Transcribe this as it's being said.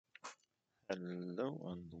Hello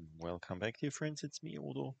and welcome back, dear friends. It's me,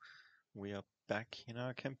 Odo. We are back in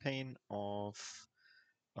our campaign of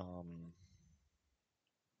um,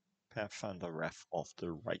 Pathfinder Wrath of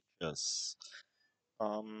the Righteous.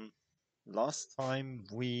 Um, Last time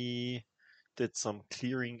we did some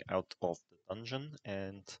clearing out of the dungeon,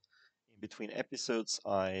 and in between episodes,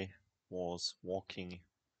 I was walking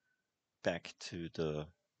back to the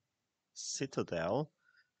citadel,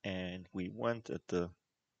 and we went at the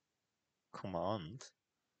command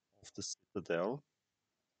of the citadel.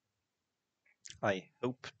 I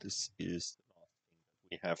hope this is the last thing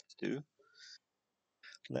that we have to do.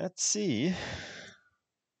 Let's see.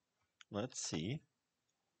 Let's see.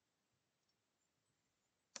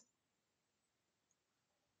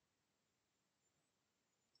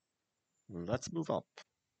 Let's move up.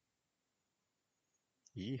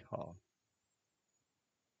 Yeehaw.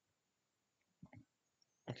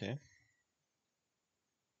 Okay.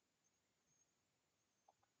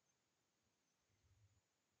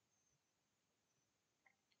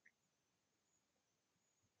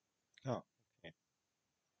 Oh, okay.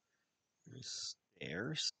 There's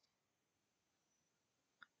stairs.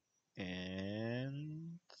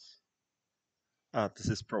 And... this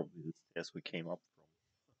is probably the stairs we came up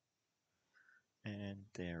from. And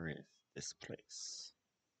there is this place.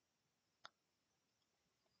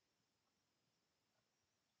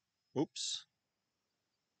 Oops.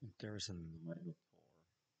 There's a Minotaur.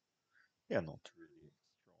 Yeah, not really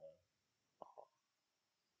strong.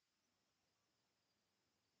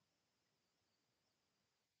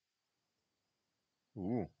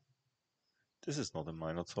 Ooh. This is not a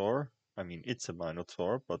Minotaur. I mean, it's a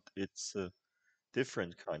Minotaur, but it's a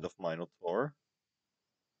different kind of Minotaur.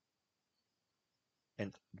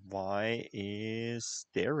 And why is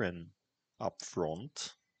Darren up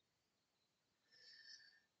front?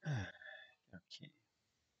 Okay,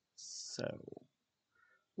 so...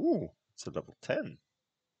 Ooh, it's a level 10.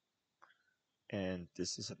 And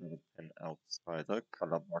this is a level 10 outsider,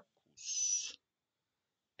 Calamarcus.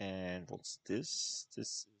 And what's this?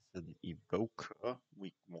 This is an evoker.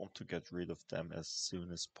 We want to get rid of them as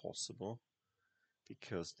soon as possible,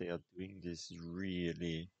 because they are doing this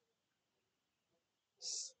really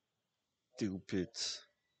stupid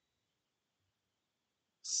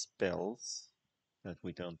spells that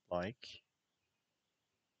we don't like.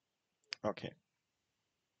 Okay.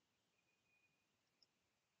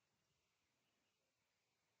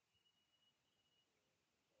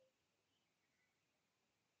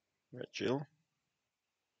 Regil,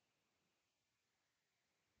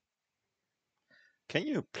 can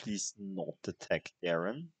you please not attack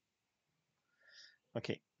Darren?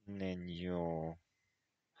 Okay, Nenyo.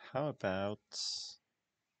 How about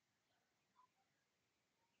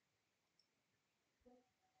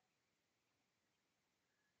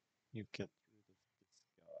you get rid of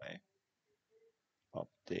this guy up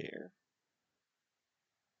there?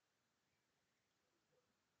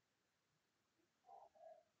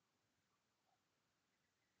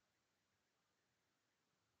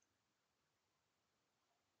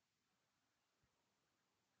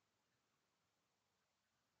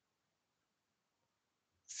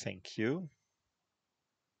 Thank you.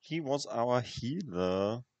 He was our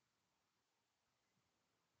healer.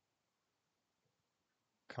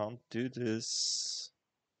 Can't do this.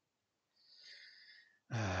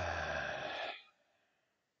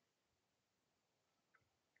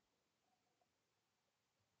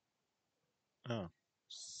 Oh,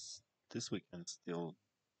 this we can still,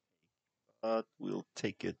 but we'll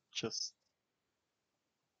take it just.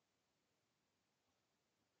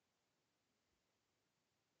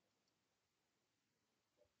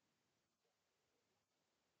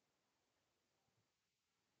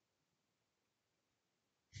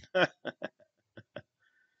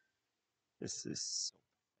 This is so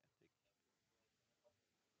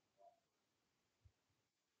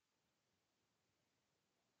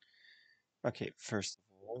pathetic. Okay, first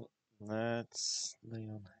of all, let's lay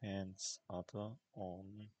on hands other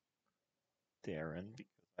on Darren,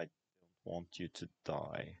 because I don't want you to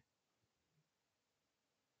die.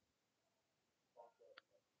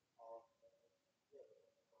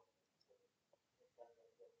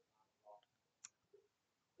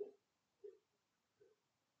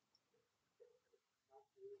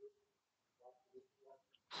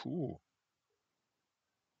 Whew.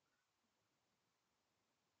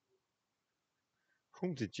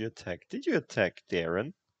 Whom did you attack? Did you attack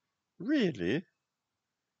Darren? Really?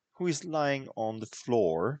 Who is lying on the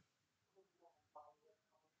floor?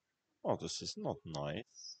 Oh, this is not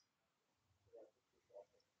nice.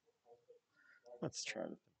 Let's try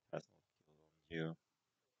the phantasmal kill on you.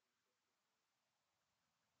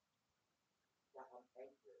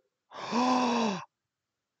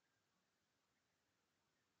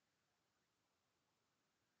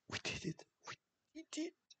 We did it. We did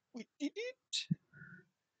it. We did it.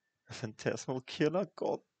 A phantasmal killer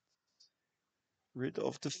got rid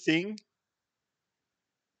of the thing.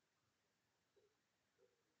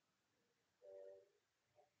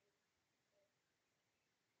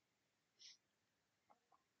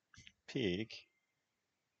 Pig.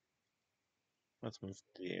 Let's move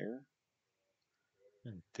there.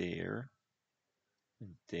 And there.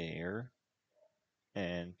 And there.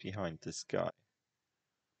 And behind this guy.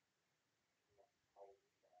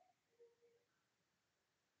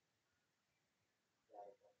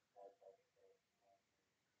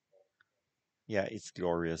 Yeah, it's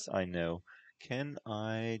glorious, I know. Can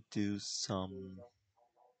I do some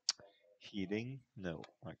healing? No,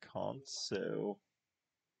 I can't, so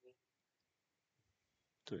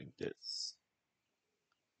doing this.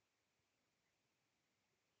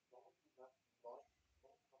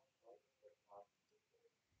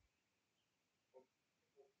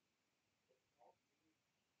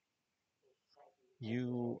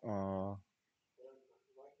 You are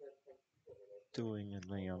doing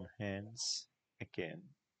a lay on hands again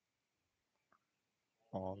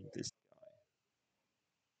on this guy.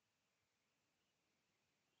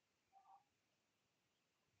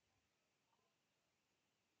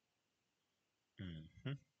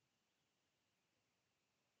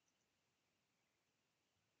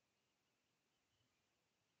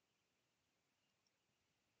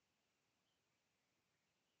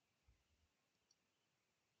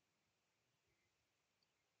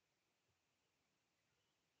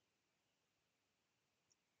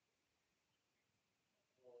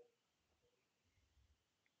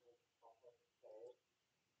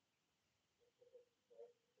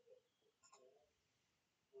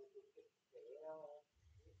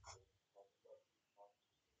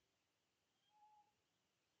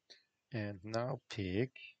 And now pig,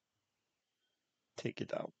 take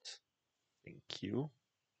it out. Thank you.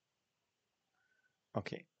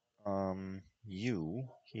 Okay. You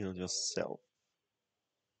heal yourself.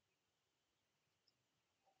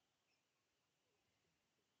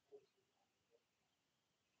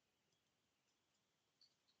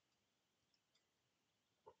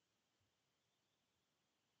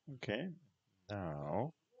 Okay.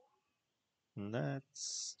 Now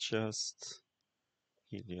let's just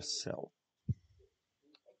heal yourself.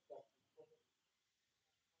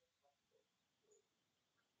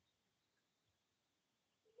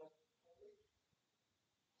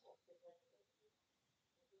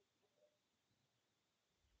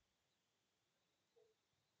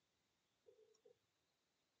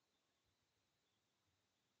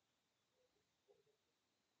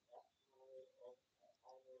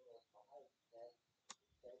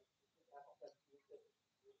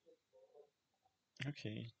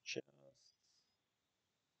 Okay, just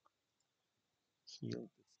heal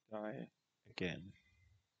this guy again.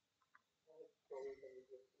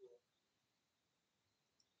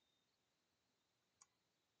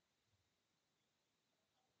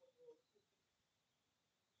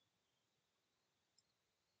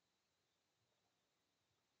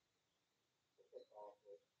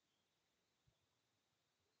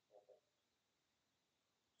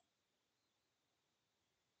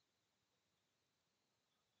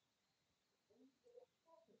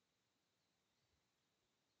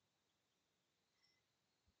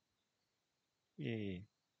 Yay.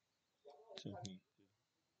 To me.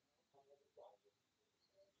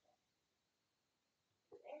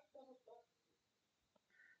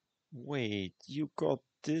 Wait, you got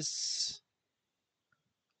this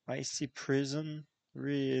icy prison?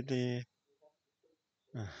 Really?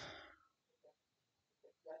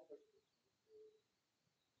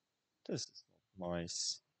 This is not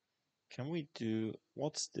nice. Can we do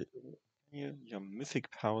what's the your mythic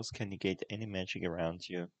powers can negate any magic around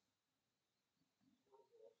you?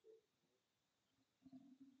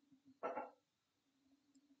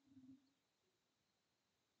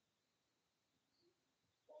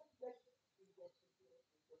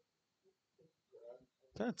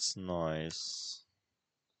 That's nice.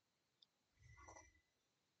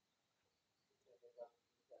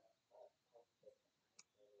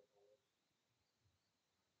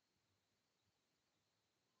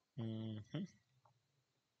 Hmm.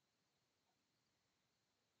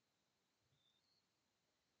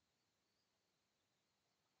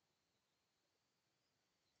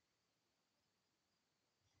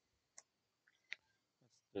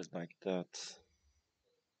 Just like that.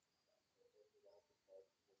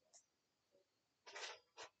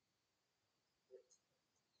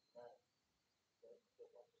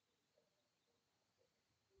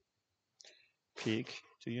 pig,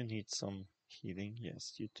 do you need some healing?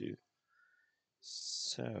 Yes, you do.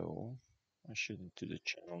 So, I shouldn't do the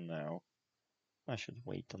channel now. I should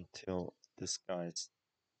wait until this guy's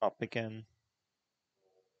up again.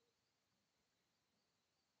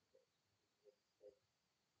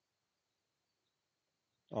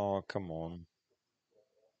 Oh, come on.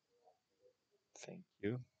 Thank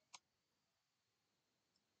you.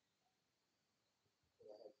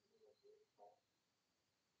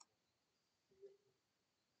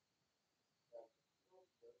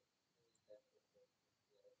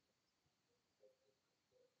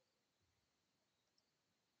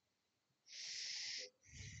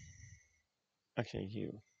 Okay,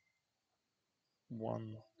 you.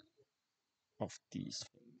 One of these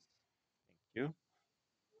things. Thank you.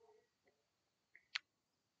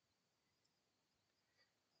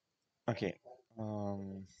 Okay.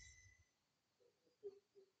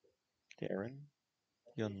 Darren,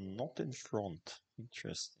 you're not in front.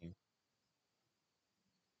 Interesting.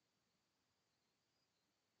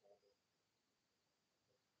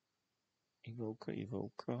 Evoker,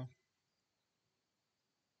 evoker.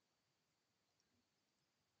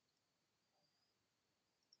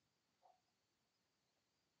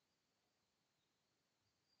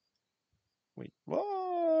 Wait,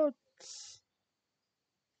 what?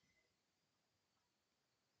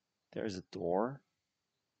 There's a door.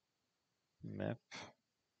 Map.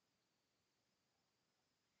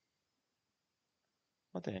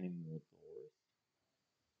 Are there any more doors?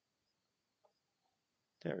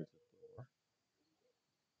 There's a door.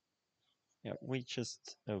 Yeah, we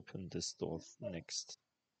just opened this door next.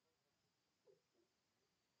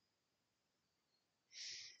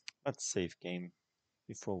 Let's save game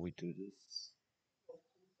before we do this.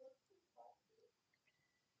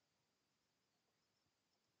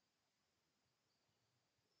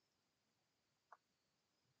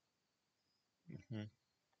 Mm-hmm.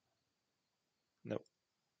 No,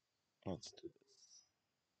 let's do this.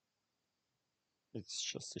 It's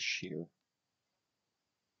just a shear.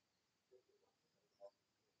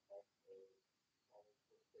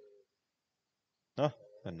 Ah,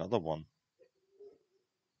 another one.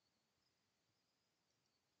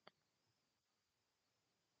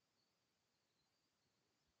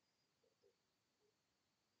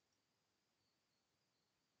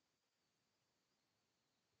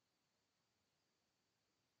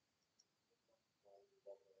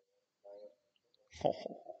 Is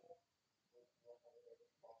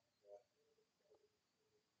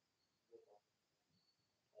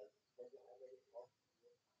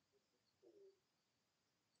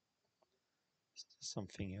there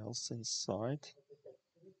something else inside?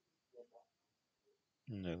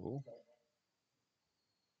 No.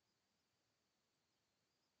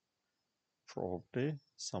 Probably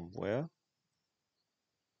somewhere.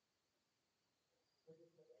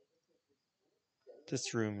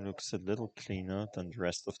 This room looks a little cleaner than the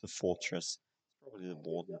rest of the fortress. It's probably the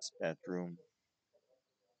warden's bedroom.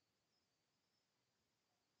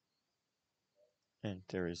 And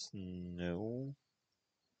there is no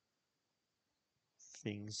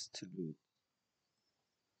things to loot.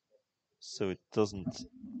 So it doesn't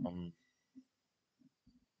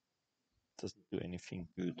do anything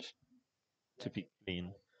good to be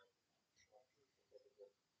clean.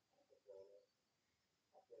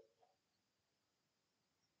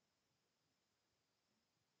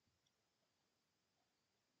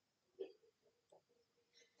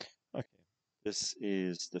 Okay, this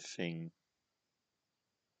is the thing.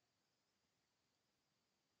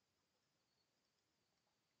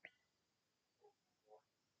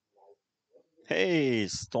 Hey,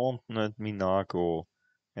 Staunton and Minago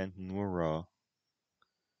and Nurah.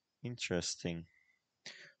 Interesting.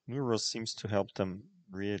 Nurah seems to help them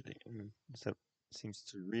really. That seems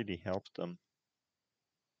to really help them.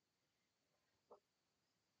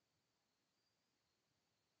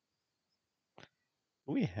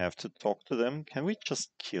 Do we have to talk to them? Can we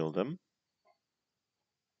just kill them?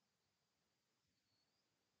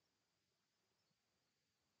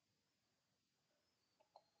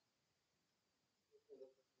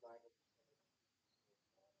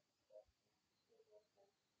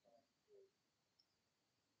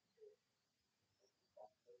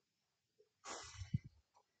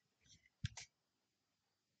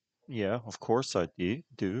 Yeah, of course I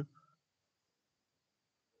do.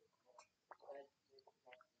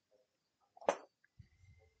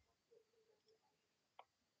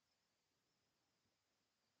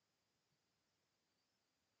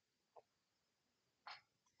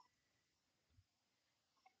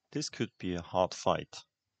 This could be a hard fight.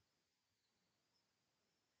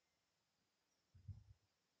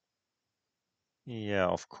 Yeah,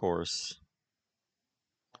 of course.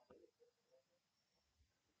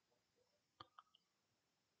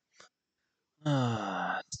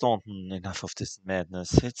 Staunton, enough of this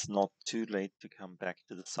madness. It's not too late to come back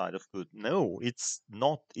to the side of good. No, it's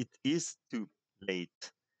not. It is too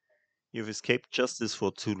late. You've escaped justice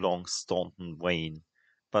for too long, Staunton Vhane.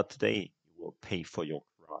 But today you will pay for your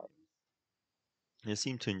crime. You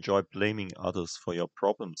seem to enjoy blaming others for your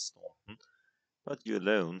problems, Staunton, but you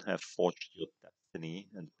alone have forged your destiny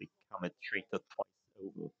and become a traitor twice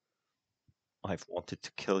over. I've wanted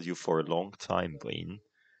to kill you for a long time, Vhane.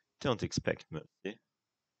 Don't expect mercy.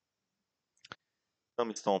 Tell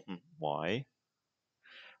me, Staunton, why?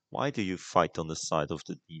 Why do you fight on the side of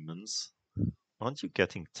the demons? Aren't you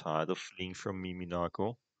getting tired of fleeing from me,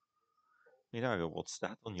 Minago? Minago, what's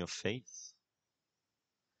that on your face?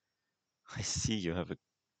 I see you have a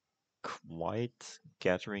quite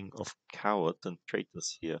gathering of cowards and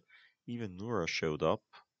traitors here. Even Nurah showed up.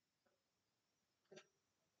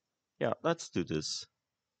 Yeah, let's do this.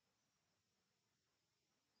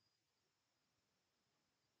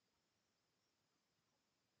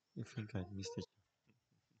 You think I missed it?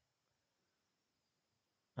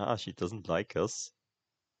 Ah, she doesn't like us.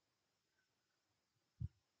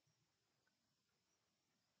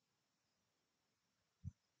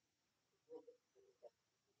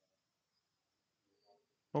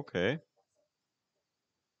 Okay.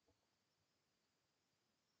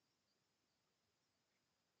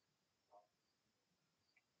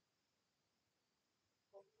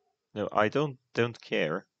 No, I don't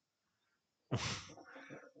care.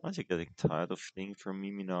 Aren't you getting tired of fleeing from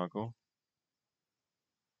me, Minago?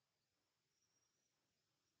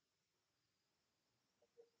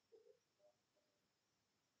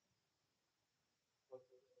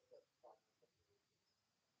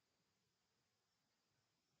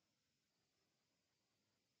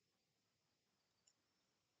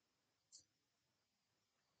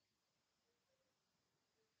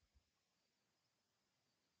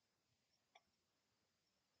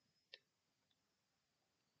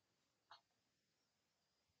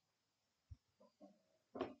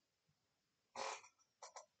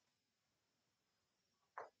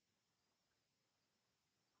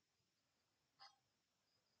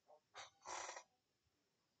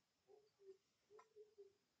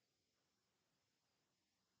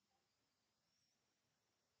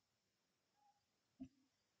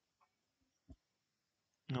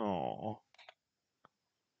 Oh,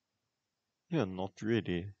 you're not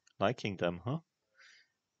really liking them, huh?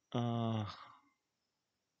 Uh,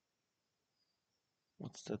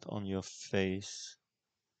 what's that on your face?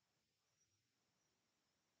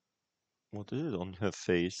 What is it on her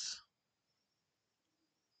face?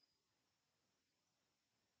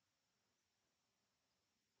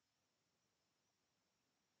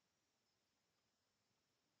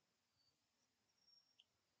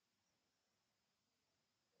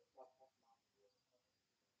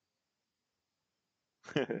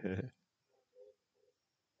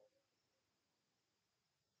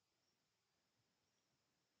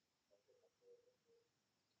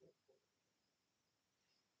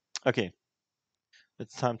 Okay,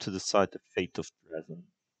 it's time to decide the fate of Dresden.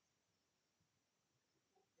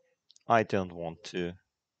 I don't want to.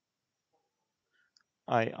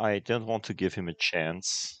 I don't want to give him a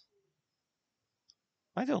chance.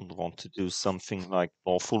 I don't want to do something like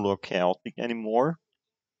lawful or chaotic anymore.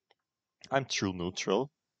 I'm true neutral.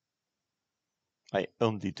 I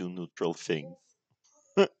only do neutral things.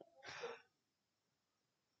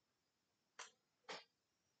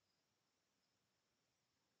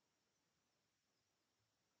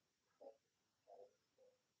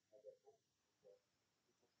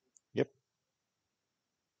 Yep.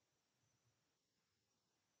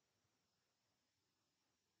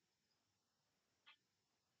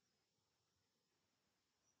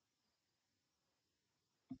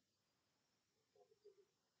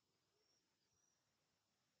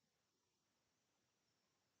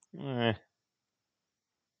 Eh.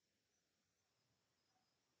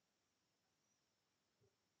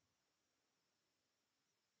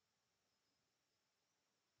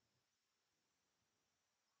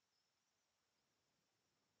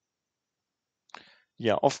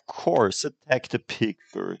 Yeah, of course, attack the pig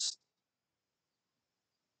first.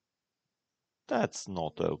 That's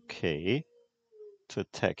not okay to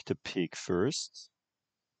attack the pig first.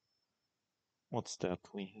 What's that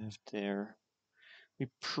we have there? We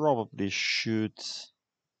probably should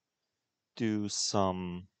do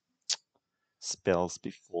some spells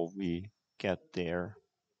before we get there.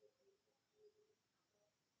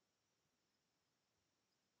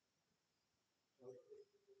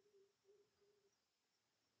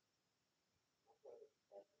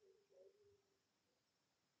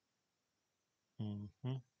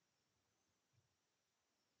 Hmm.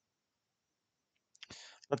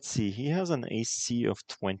 Let's see, he has an AC of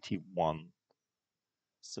 21.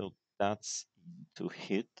 So that's easy to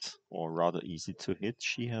hit, or rather easy to hit.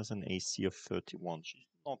 She has an AC of 31. She's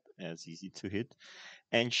not as easy to hit.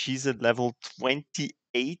 And she's at level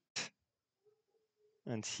 28,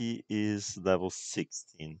 and he is level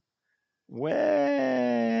 16. Well,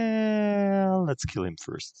 let's kill him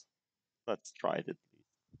first. Let's try it at least.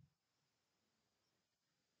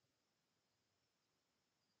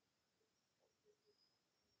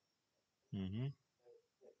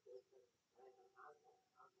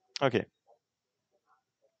 Okay.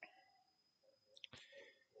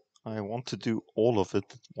 I want to do all of it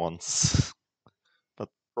at once, but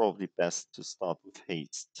probably best to start with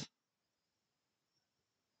haste.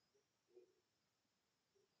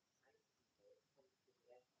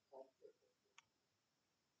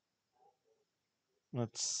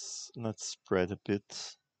 Let's spread a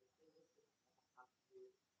bit.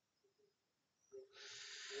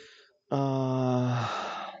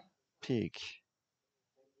 Pig.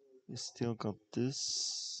 You still got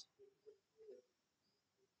this.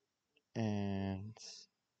 And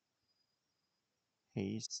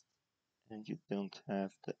haste. And you don't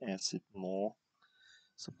have the acid more.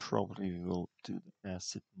 So probably we'll do the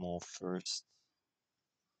acid more first.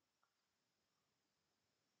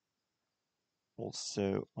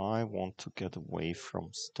 Also, I want to get away from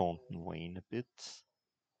Staunton Vhane a bit.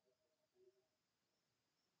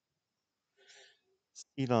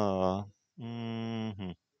 Stila.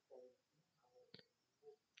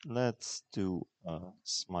 Let's do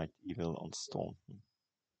Smite Evil on Staunton.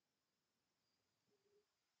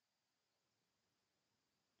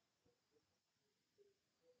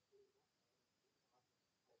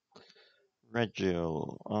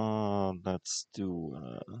 Regil. Let's do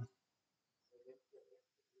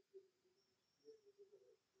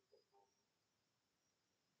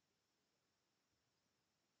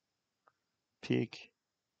Pig.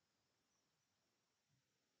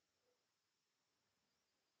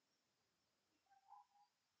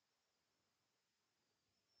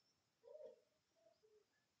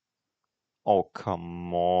 Oh,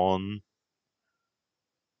 come on.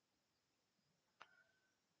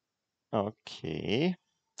 Okay.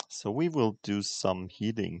 So we will do some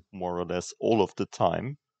healing more or less all of the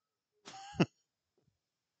time.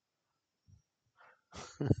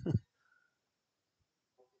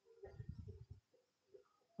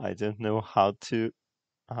 I don't know how to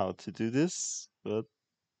do this, but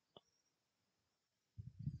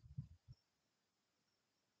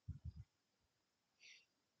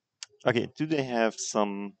okay, do they have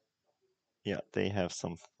some, yeah, they have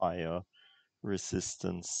some fire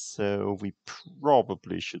resistance, so we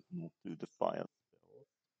probably should not do the fire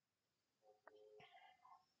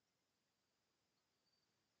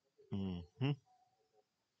spell.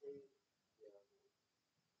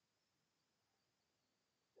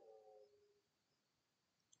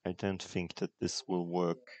 I don't think that this will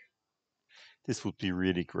work. This would be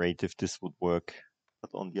really great if this would work, but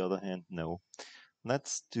on the other hand, no.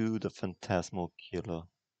 Let's do the Phantasmal Killer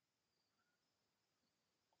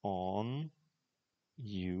on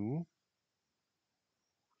you.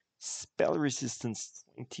 Spell resistance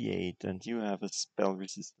 28, and you have a spell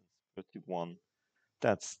resistance 31.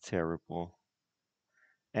 That's terrible.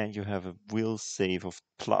 And you have a will save of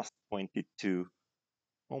plus 22.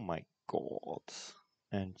 Oh my god.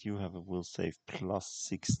 And you have a will save plus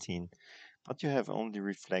 16. But you have only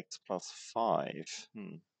reflex plus 5.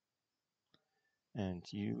 And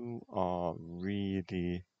you are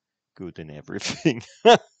really good in everything.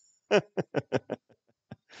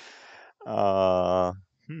 uh,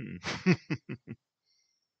 hmm.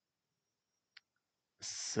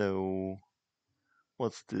 So,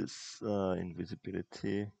 what's this?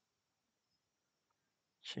 Invisibility.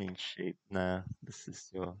 Change shape. Nah, this is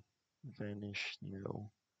your vanish.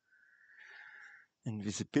 No.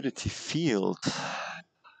 Invisibility field.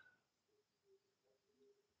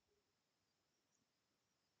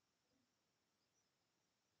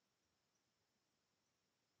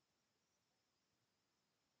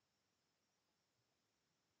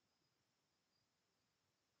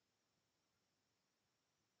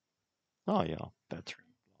 Oh yeah, battery.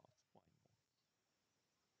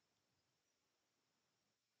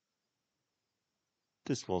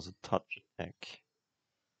 This was a touch attack.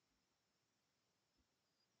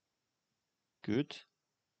 Good.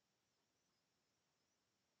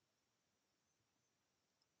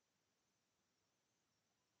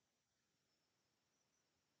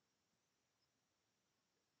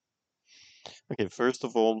 Okay, first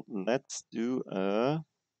of all, let's do a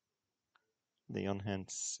lay on hand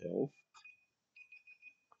self.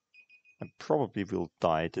 I probably will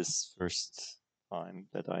die this first time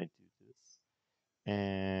that I do this.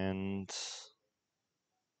 And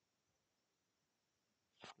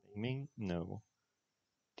flaming? No.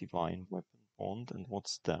 Divine weapon bond, and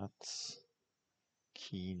what's that?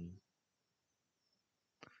 Keen.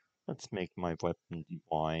 Let's make my weapon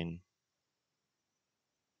divine.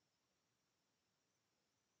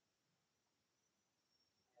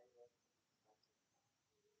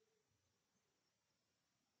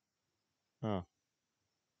 Ah,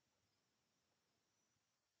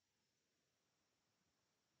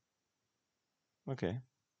 okay.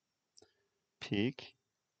 Pig,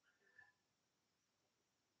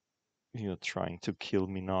 you're trying to kill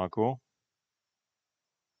Minago.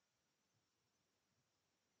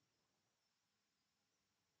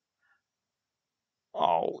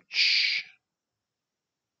 Ouch.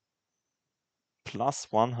 Plus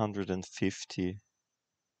 150.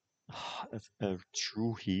 A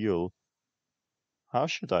true heal. How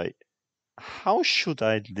should I how should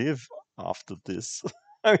I live after this?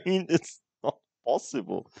 I mean, it's not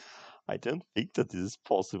possible. I don't think that it is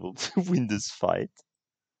possible to win this fight.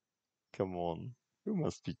 Come on, you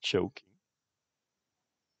must be joking.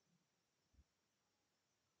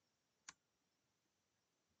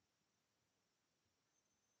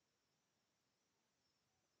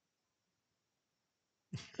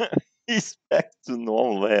 He's back to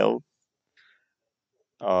normal health.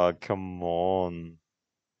 Oh, come on.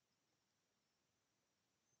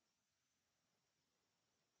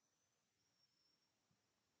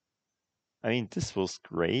 I mean, this was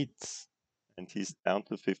great. And he's down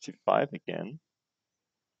to 55 again.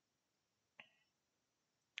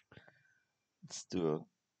 Let's do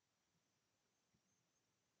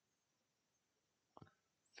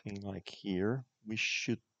a thing like here. We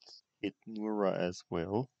should hit Nurah as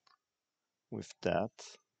well with that.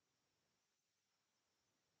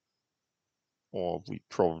 Or we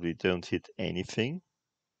probably don't hit anything.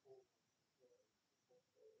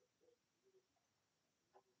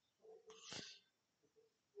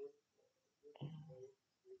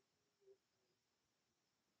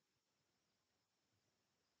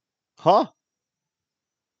 Huh?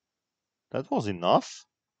 That was enough?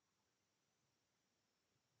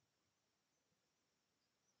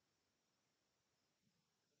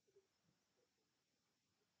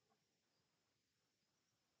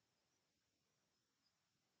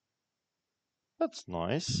 That's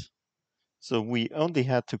nice. So we only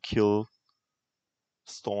had to kill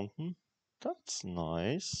Staunton. That's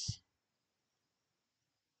nice.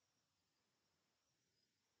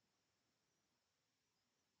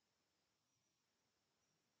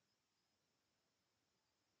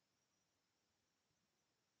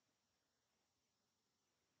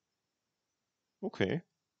 Okay.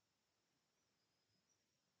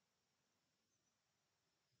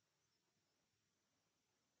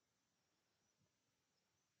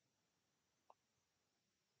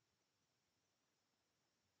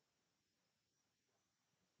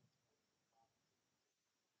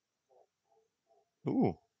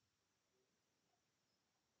 Ooh,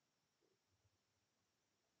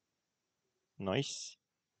 nice.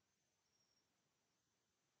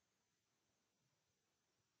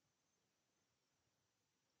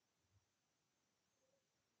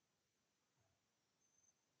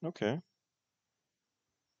 Okay.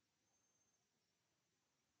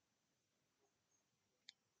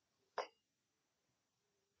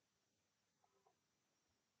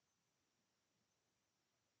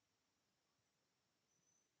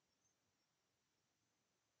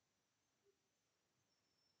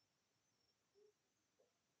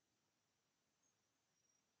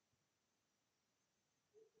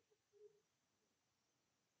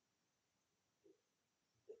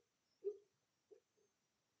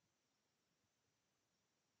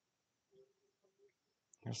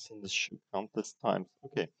 I've seen this shoot countless times.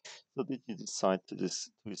 Okay. So did you decide to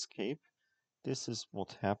escape? This is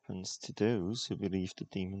what happens to those who believe the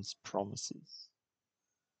demon's promises.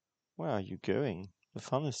 Where are you going? The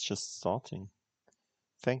fun is just starting.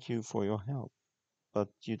 Thank you for your help. But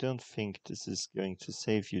you don't think this is going to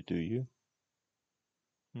save you, do you?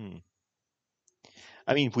 Hmm.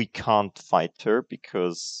 I mean, we can't fight her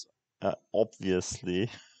because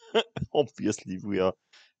obviously, obviously, we are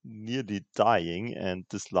nearly dying, and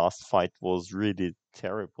this last fight was really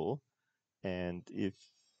terrible. And if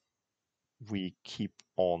we keep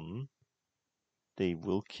on, she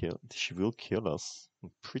will kill us. I'm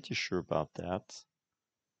pretty sure about that.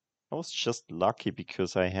 I was just lucky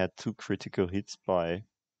because I had two critical hits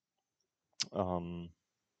um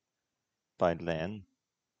by Lan.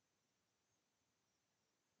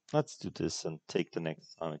 Let's do this and take the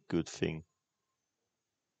next time a good thing.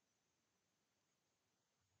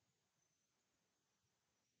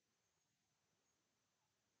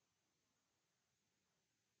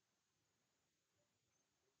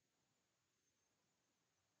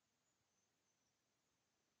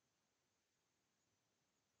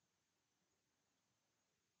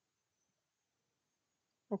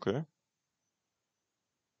 Okay.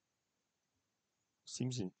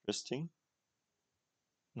 Seems interesting.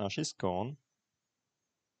 Now she's gone.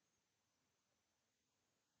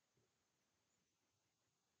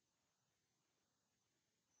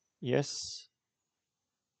 Yes.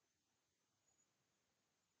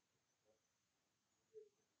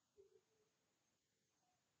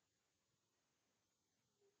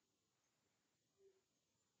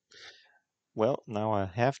 Well, now I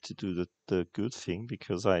have to do the good thing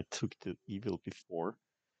because I took the evil before.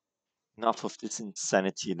 Enough of this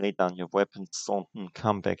insanity. Lay down your weapons, Staunton.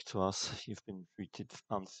 Come back to us. You've been treated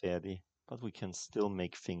unfairly, but we can still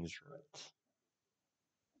make things right.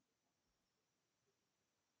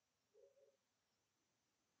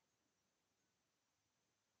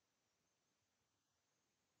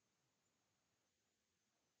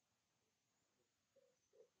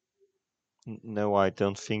 No, I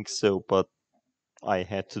don't think so, but I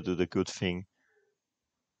had to do the good thing.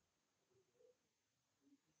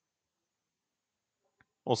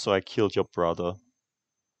 Also, I killed your brother.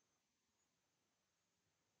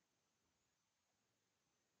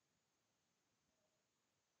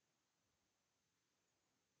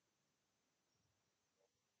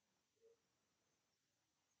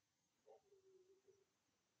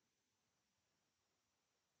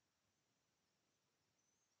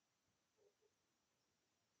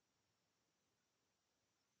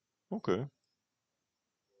 Okay.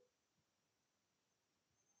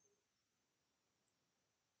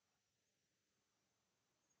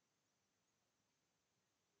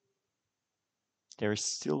 There is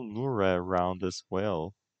still Nurah around as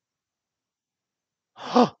well.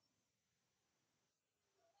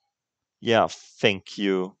 Yeah, thank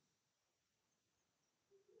you.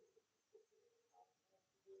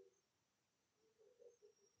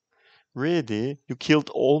 Really? You killed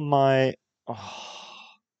all my.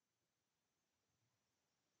 Oh,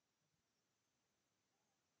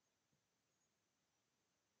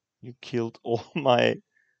 you killed all my.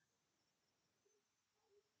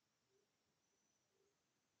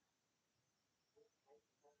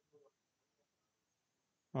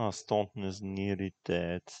 Oh, Staunton is nearly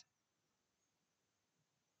dead.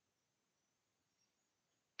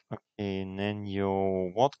 Okay,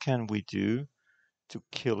 Nenyo, what can we do to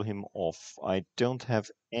kill him off? I don't have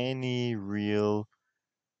any real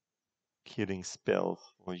killing spell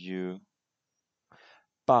for you.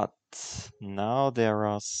 But now there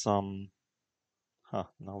are some. Huh,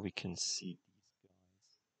 now we can see these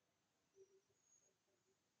guys.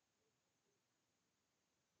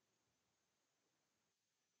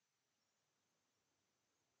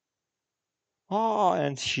 Oh,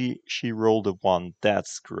 and she rolled a one.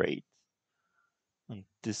 That's great. And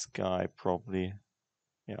this guy probably,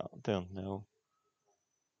 yeah, don't know.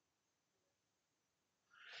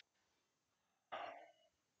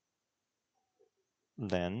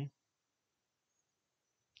 Then,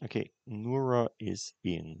 okay, Nura is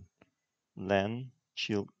in. Len,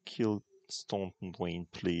 chill, kill Staunton Vhane,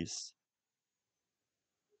 please.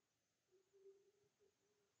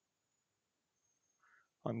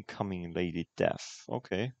 I'm coming, Lady Death.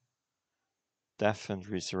 Okay. Death and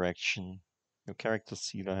Resurrection. Your character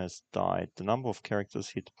Sealer has died. The number of characters'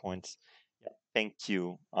 hit points. Yeah, thank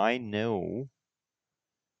you. I know.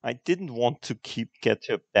 I didn't want to get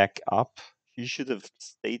her back up. She should have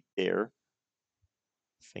stayed there.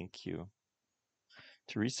 Thank you.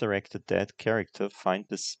 To resurrect a dead character, find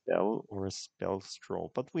the spell or a spell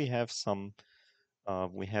scroll. But we have some.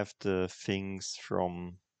 We have the things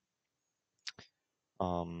from.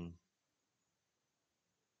 Um,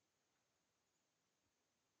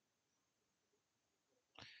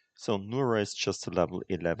 so Nura is just a level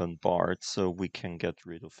 11 bard, so we can get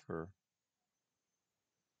rid of her.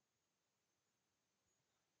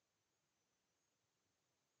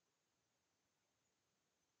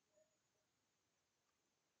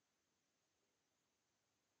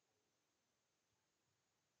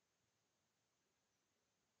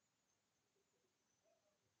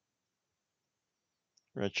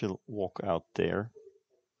 Rachel, walk out there.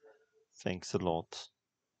 Thanks a lot.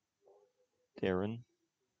 Darren,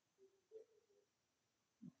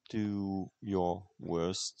 do your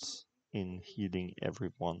worst in healing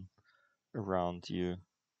everyone around you.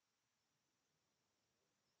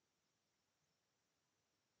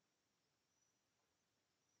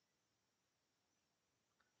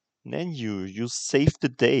 Then you saved the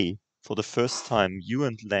day for the first time, you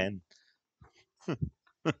and Len.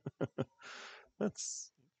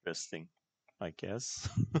 That's interesting, I guess.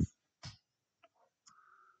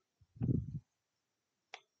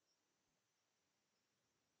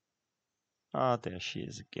 Ah, there she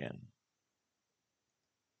is again.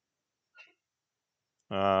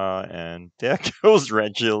 And there goes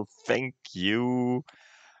Regil. Thank you.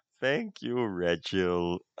 Thank you,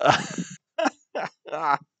 Regil.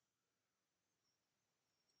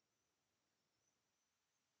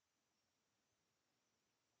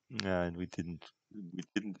 And we didn't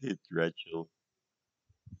hit Regil.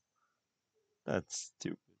 That's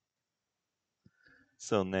stupid.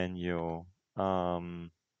 So Nenyo, how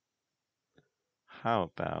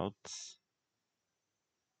about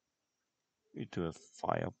we do a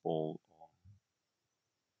fireball?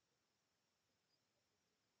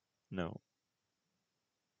 No.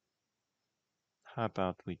 How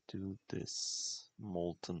about we do this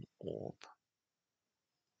molten orb?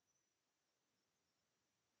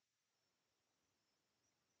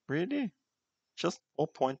 Really? Just 4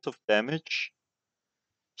 points of damage?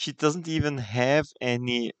 She doesn't even have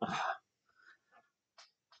any.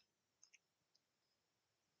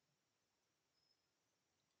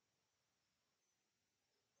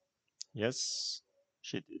 Yes,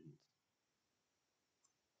 she didn't.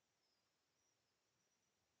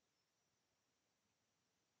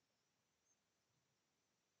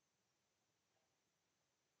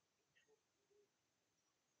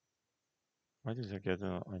 Why did I get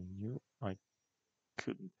a? I knew I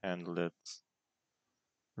couldn't handle it.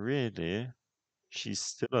 Really? She's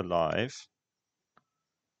still alive?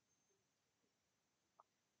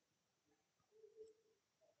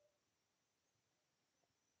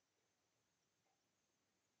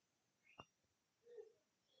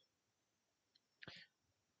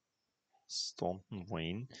 Staunton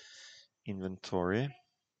Vhane inventory.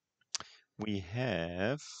 We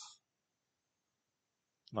have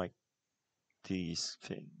like these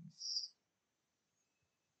things.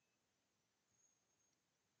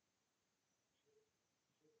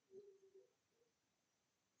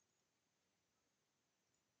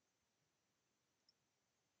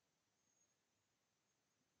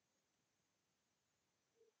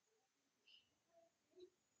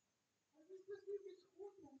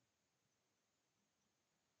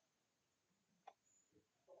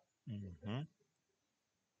 Hmm.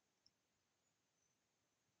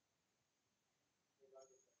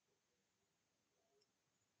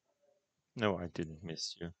 No, I didn't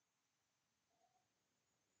miss you.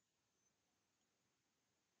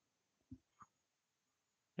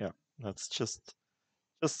 Yeah, that's just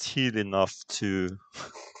heal enough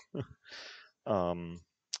um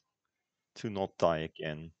to not die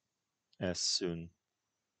again as soon.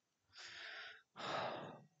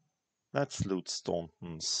 Let's loot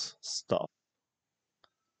Staunton's stuff.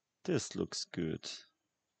 This looks good.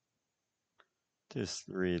 This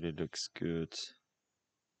really looks good.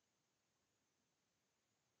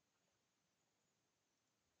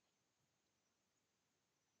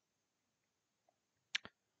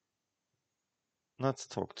 Let's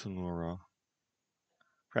talk to Nurah.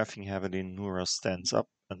 Breathing heavily, Nurah stands up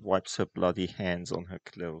and wipes her bloody hands on her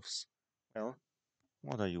clothes. Well,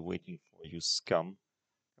 what are you waiting for, you scum?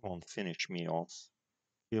 Come on, finish me off.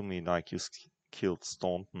 Kill me like you killed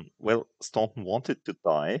Staunton. Well, Staunton wanted to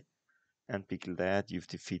die, and be glad you've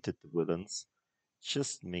defeated the villains.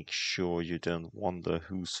 Just make sure you don't wonder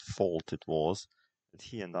whose fault it was that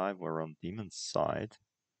he and I were on Demon's side.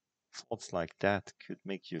 Thoughts like that could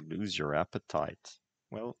make you lose your appetite.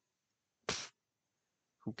 Well,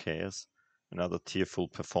 who cares? Another tearful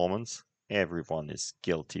performance? Everyone is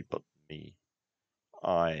guilty but me.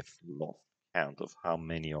 I've lost count of how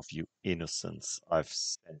many of you innocents I've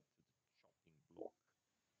sent to the chopping block.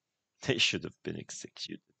 They should have been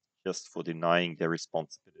executed just for denying their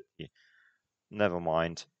responsibility. Never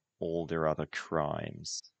mind all their other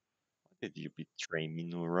crimes. Why did you betray me,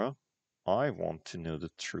 Nurah? I want to know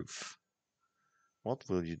the truth. What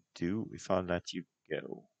will you do if I let you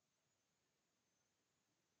go?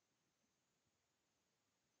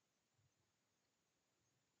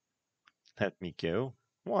 Let me go?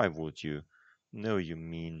 Why would you? No, you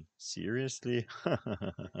mean seriously?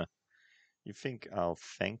 You think I'll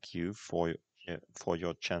thank you for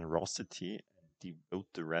your generosity and devote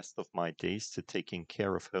the rest of my days to taking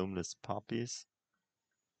care of homeless puppies?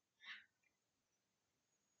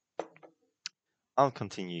 I'll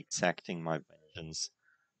continue exacting my vengeance.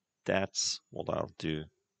 That's what I'll do.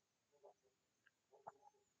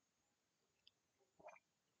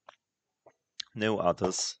 No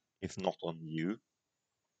others, if not on you.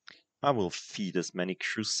 I will feed as many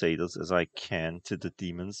crusaders as I can to the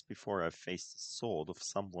demons before I face the sword of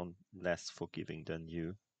someone less forgiving than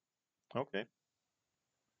you. Okay.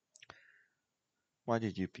 Why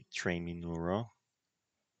did you betray me, Nurah?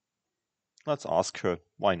 Let's ask her.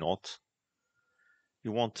 Why not?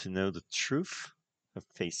 You want to know the truth? Her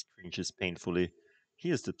face cringes painfully.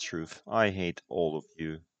 Here's the truth. I hate all of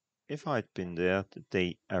you. If I'd been there the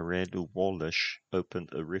day Arelu Wallash opened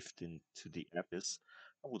a rift into the abyss,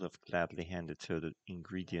 I would have gladly handed her the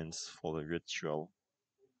ingredients for the ritual.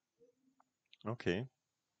 Okay.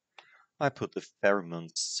 I put the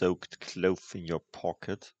pheromone-soaked cloth in your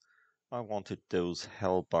pocket. I wanted those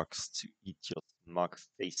hellbugs to eat your smug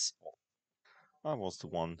face off. I was the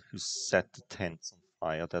one who set the tents on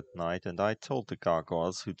fire that night, and I told the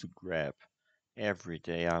gargoyles who to grab. Every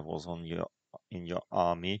day I was in your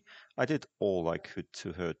army, I did all I could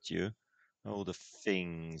to hurt you. Oh, the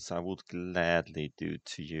things I would gladly do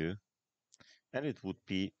to you. And it would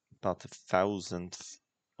be but a thousandth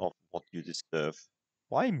of what you deserve.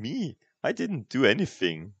 Why me? I didn't do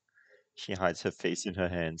anything. She hides her face in her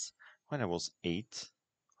hands. When I was 8,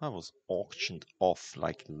 I was auctioned off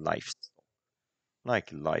like livestock. Like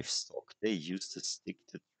livestock, they used a stick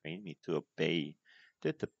to train me to obey.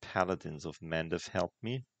 Did the paladins of Mandev help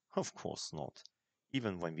me? Of course not.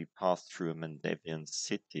 Even when we passed through a Mandevian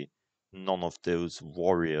city, none of those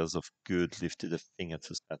warriors of good lifted a finger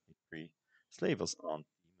to set me free. Slavers aren't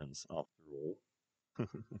demons, after all.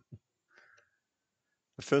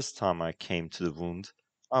 The first time I came to the wound,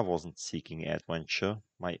 I wasn't seeking adventure.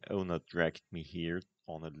 My owner dragged me here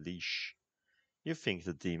on a leash. You think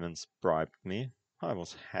the demons bribed me? I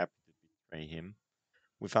was happy to betray him.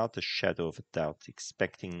 Without a shadow of a doubt,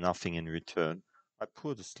 expecting nothing in return, I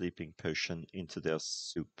poured a sleeping potion into their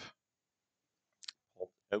soup,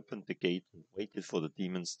 opened the gate, and waited for the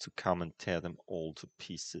demons to come and tear them all to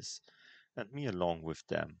pieces, and me along with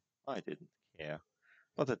them. I didn't care.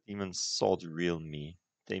 But the demons saw the real me.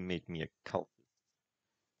 They made me a cultist.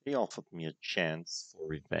 They offered me a chance for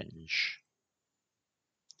revenge.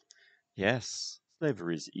 Yes,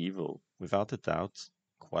 slavery is evil, without a doubt.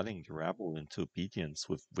 Quelling the rabble into obedience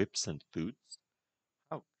with whips and boots.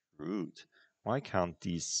 How crude. Why can't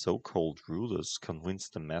these so-called rulers convince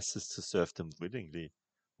the masses to serve them willingly,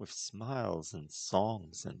 with smiles and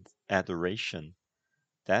songs and adoration?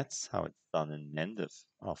 That's how it's done in Mendev,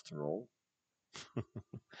 after all.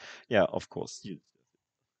 Yeah, of course, you.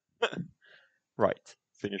 Right,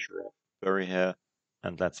 finish her off, bury her,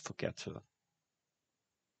 and let's forget her.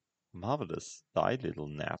 Marvelous, thy little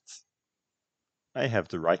gnat. I have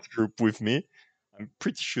the right group with me. I'm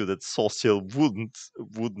pretty sure that social wouldn't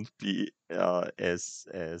be as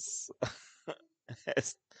as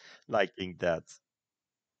liking that.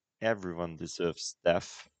 Everyone deserves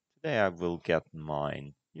death. Today I will get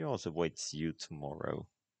mine. Yours awaits you tomorrow.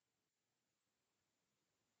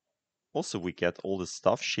 Also, we get all the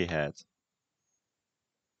stuff she had.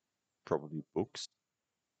 Probably books.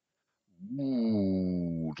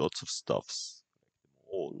 Ooh, lots of stuffs.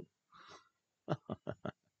 All.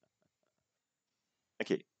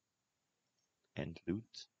 Okay, and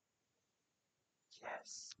loot.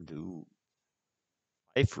 Yes, loot.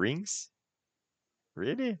 5 rings?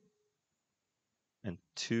 Really? And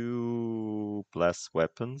 2 blessed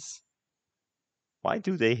weapons? Why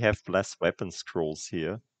do they have blessed weapon scrolls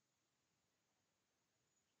here?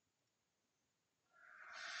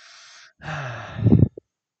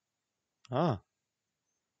 Ah,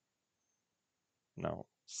 now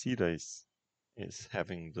Sita is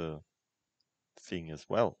having the thing as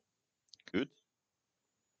well. Good.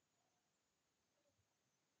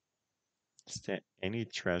 Is there any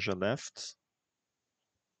treasure left?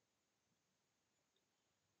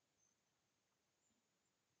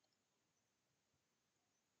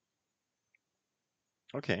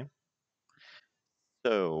 Okay.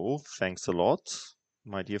 So, thanks a lot,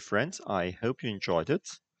 my dear friends. I hope you enjoyed it.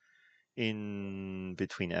 In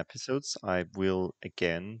between episodes, I will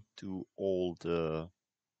again do all the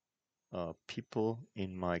people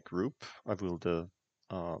in my group. I will the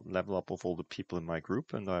level up of all the people in my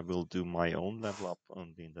group, and I will do my own level up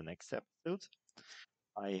in the next episode.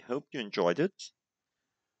 I hope you enjoyed it.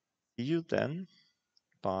 See you then.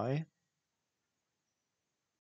 Bye.